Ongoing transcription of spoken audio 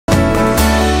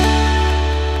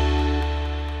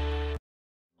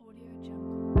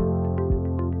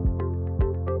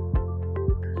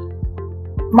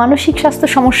মানসিক স্বাস্থ্য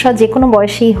সমস্যা যে কোনো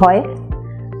বয়সেই হয়।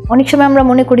 অনেক সময় আমরা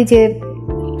মনে করি যে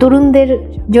তরুণদের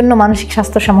জন্য মানসিক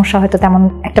স্বাস্থ্য সমস্যা হয়তো তেমন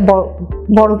একটা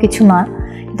বড় কিছু না,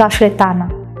 কিন্তু আসলে তা না।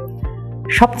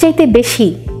 সবচাইতে বেশি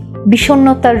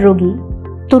বিষণ্ণতার রোগী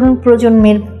তরুণ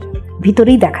প্রজন্মের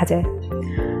ভিতরেই দেখা যায়।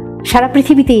 সারা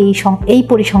পৃথিবীতে এই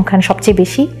পরিসংখ্যান সবচেয়ে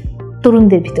বেশি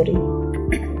তরুণদের ভিতরেই।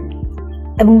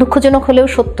 এবং দুঃখজনক হলেও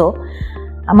সত্য,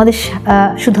 আমাদের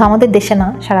শুধু আমাদের দেশে না,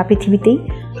 সারা পৃথিবীতেই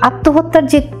আত্মহত্যার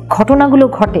যে ঘটনাগুলো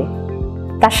ঘটে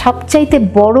তার সবচাইতে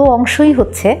বড় অংশই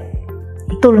হচ্ছে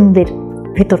তরুণদের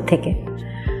ভেতর থেকে।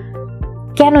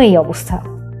 কেন এই অবস্থা?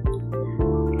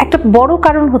 একটা বড়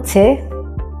কারণ হচ্ছে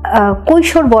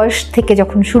কৈশোর বয়স থেকে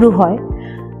যখন শুরু হয়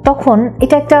তখন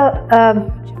এটা একটা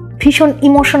ভীষণ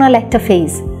ইমোশনাল একটা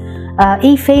ফেজ।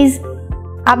 এই ফেজ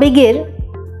আবেগের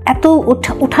এত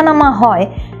ওঠানামা হয়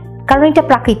কারণ এটা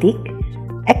প্রাকৃতিক।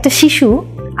 একটা শিশু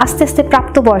আস্তে আস্তে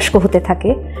প্রাপ্তবয়স্ক হতে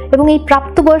থাকে এবং এই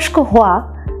প্রাপ্তবয়স্ক হওয়া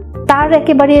তার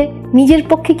একেবারে নিজের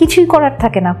পক্ষে কিছুই করার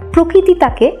থাকে না, প্রকৃতি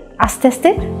তাকে আস্তে আস্তে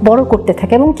বড় করতে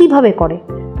থাকে। এবং কিভাবে করে?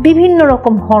 বিভিন্ন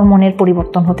রকম হরমোনের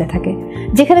পরিবর্তন হতে থাকে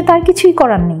যেখানে তার কিছুই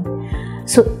করার নেই।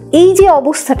 সো এই যে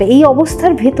অবস্থাটা, এই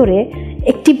অবস্থার ভেতরে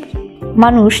একটি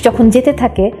মানুষ যখন যেতে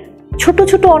থাকে, ছোট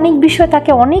ছোট অনেক বিষয়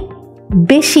তাকে অনেক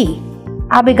বেশি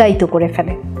আবেগায়িত করে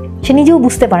ফেলে। সে নিজেও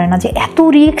বুঝতে পারে না যে এত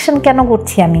রিয়েকশন কেন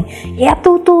করছি আমি, এত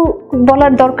তো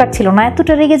বলার দরকার ছিল না,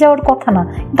 এতটা রেগে যাওয়ার কথা না,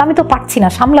 কিন্তু আমি তো পারছি না,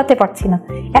 সামলাতে পারছি না,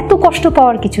 এত কষ্ট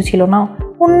পাওয়ার কিছু ছিল না,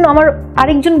 আমার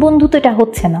আরেকজন বন্ধু তো এটা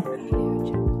হচ্ছে না।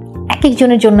 এক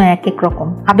একজনের জন্য এক এক রকম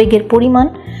আবেগের পরিমাণ,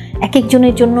 এক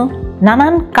একজনের জন্য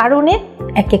নানান কারণে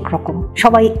এক এক রকম।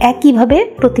 সবাই একইভাবে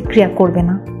প্রতিক্রিয়া করবে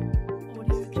না,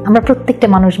 আমরা প্রত্যেকটা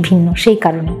মানুষ ভিন্ন। সেই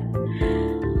কারণে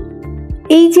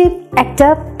এই যে একটা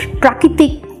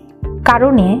প্রাকৃতিক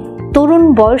কারণে তরুণ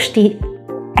বয়সটি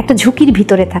একটা ঝুঁকির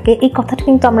ভিতরে থাকে, এই কথাটা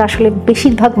কিন্তু আমরা আসলে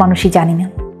বেশিরভাগ মানুষই জানি না।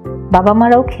 বাবা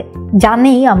মারাও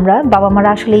জানেই, আমরা বাবা মারা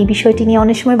আসলে এই বিষয়টি নিয়ে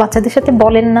অনেক সময় বাচ্চাদের সাথে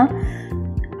বলেন না।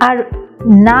 আর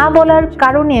না বলার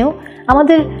কারণেও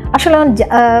আমাদের আসলে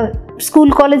স্কুল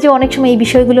কলেজে অনেক সময় এই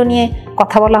বিষয়গুলো নিয়ে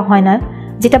কথা বলা হয় না,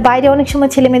 যেটা বাইরে অনেক সময়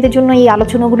ছেলে মেয়েদের জন্য এই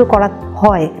আলোচনাগুলো করা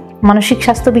হয়। মানসিক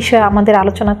স্বাস্থ্য বিষয়ে আমাদের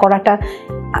আলোচনা করাটা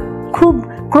খুব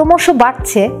ক্রমশ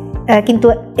বাড়ছে, কিন্তু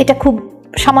এটা খুব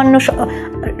সামান্য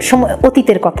সময়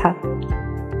অতীতের কথা।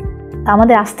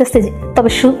 আমাদের আস্তে আস্তে, তবে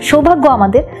সৌভাগ্য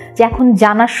আমাদের যে এখন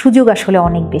জানার সুযোগ আসলে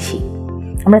অনেক বেশি।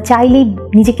 আমরা চাইলেই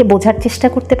নিজেকে বোঝার চেষ্টা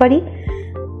করতে পারি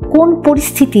কোন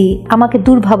পরিস্থিতি আমাকে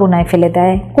দুর্ভাবনায় ফেলে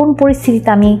দেয়, কোন পরিস্থিতিতে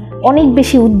আমি অনেক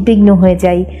বেশি উদ্বিগ্ন হয়ে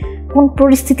যাই, কোন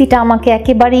পরিস্থিতিটা আমাকে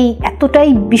একেবারেই এতটাই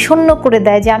বিষণ্ণ করে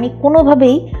দেয় যে আমি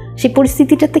কোনোভাবেই সেই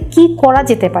পরিস্থিতিটাতে কি করা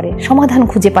যেতে পারে সমাধান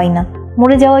খুঁজে পাই না,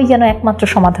 মরে যাওয়াই যেন একমাত্র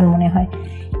সমাধান মনে হয়।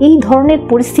 এই ধরনের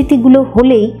পরিস্থিতিগুলো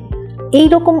হলেই, এই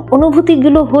রকম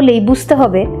অনুভূতিগুলো হলেই বুঝতে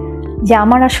হবে যে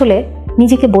আমার আসলে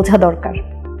নিজেকে বোঝা দরকার,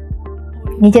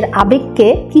 নিজের আবেগকে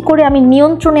কি করে আমি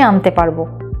নিয়ন্ত্রণে আনতে পারবো,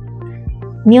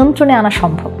 নিয়ন্ত্রণে আনা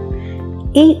সম্ভব।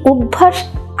 এই অভ্যাস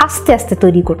আস্তে আস্তে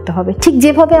তৈরি করতে হবে। ঠিক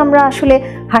যেভাবে আমরা আসলে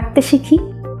হাঁটতে শিখি,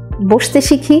 বসতে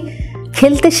শিখি,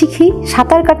 খেলতে শিখি,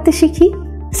 সাঁতার কাটতে শিখি,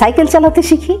 সাইকেল চালাতে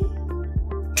শিখি,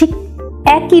 ঠিক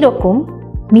একই রকম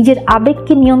নিজের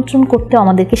আবেগকে নিয়ন্ত্রণ করতে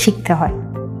আমাদেরকে শিখতে হয়।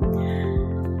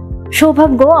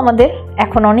 সৌভাগ্য আমাদের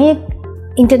এখন অনেক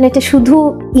ইন্টারনেটে শুধু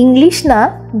ইংলিশ না,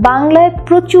 বাংলায়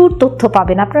প্রচুর তথ্য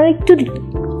পাবেন। আপনারা একটু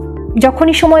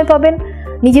যখনই সময় পাবেন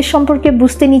নিজের সম্পর্কে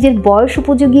বুঝতে, নিজের বয়স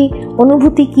উপযোগী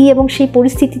অনুভূতি কী এবং সেই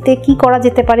পরিস্থিতিতে কি করা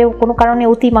যেতে পারে, কোনো কারণে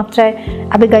অতিমাত্রায়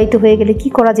আবেগায়িত হয়ে গেলে কি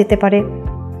করা যেতে পারে,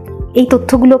 এই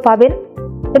তথ্যগুলো পাবেন।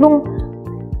 এবং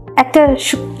একটা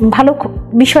ভালো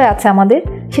বিষয় আছে আমাদের,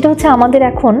 সেটা হচ্ছে আমাদের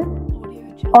এখন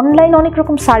অনলাইন অনেক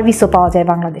রকম সার্ভিসও পাওয়া যায়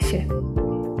বাংলাদেশে।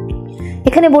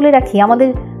 এখানে বলে রাখি, আমাদের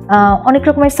অনেক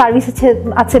রকমের সার্ভিস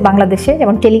আছে বাংলাদেশে,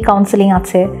 যেমন টেলিকাউন্সেলিং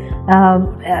আছে,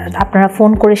 আপনারা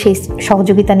ফোন করে সেই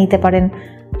সহযোগিতা নিতে পারেন।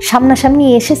 সামনাসামনি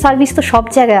এসে সার্ভিস তো সব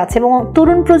জায়গায় আছে, এবং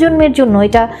তরুণ প্রজন্মের জন্য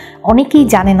এটা অনেকেই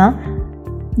জানে না।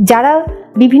 যারা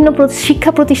বিভিন্ন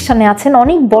শিক্ষা প্রতিষ্ঠানে আছেন,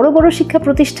 অনেক বড় বড় শিক্ষা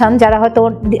প্রতিষ্ঠান, যারা হয়তো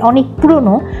অনেক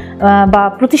পুরনো বা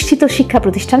প্রতিষ্ঠিত শিক্ষা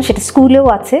প্রতিষ্ঠান, সেটা স্কুলেও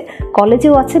আছে,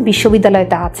 কলেজেও আছে,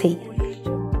 বিশ্ববিদ্যালয়টা আছেই,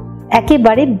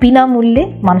 একেবারে বিনামূল্যে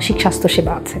মানসিক স্বাস্থ্য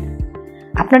সেবা আছে।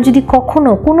 আপনার যদি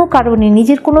কখনো কোনো কারণে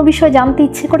নিজের কোনো বিষয় জানতে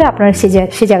ইচ্ছে করে, আপনারা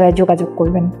সে জায়গায় যোগাযোগ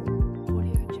করবেন।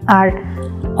 আর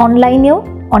অনলাইনেও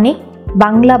অনেক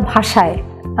বাংলা ভাষায়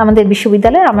আমাদের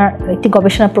বিশ্ববিদ্যালয়ে আমার একটি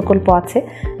গবেষণা প্রকল্প আছে,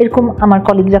 এরকম আমার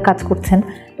কলিগরা কাজ করছেন।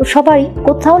 তো সবাই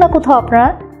কোথাও না কোথাও আপনারা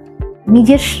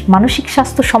নিজের মানসিক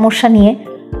স্বাস্থ্য সমস্যা নিয়ে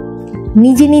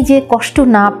নিজে নিজে কষ্ট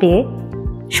না পেয়ে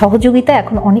সহযোগিতা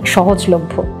এখন অনেক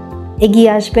সহজলভ্য। এগিয়ে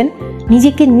আসবেন,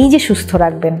 নিজেকে নিজে সুস্থ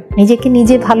রাখবেন, নিজেকে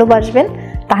নিজে ভালোবাসবেন,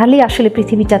 তাহলেই আসলে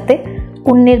পৃথিবীটাতে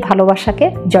অন্যের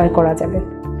ভালোবাসাকে জয় করা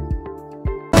যাবে।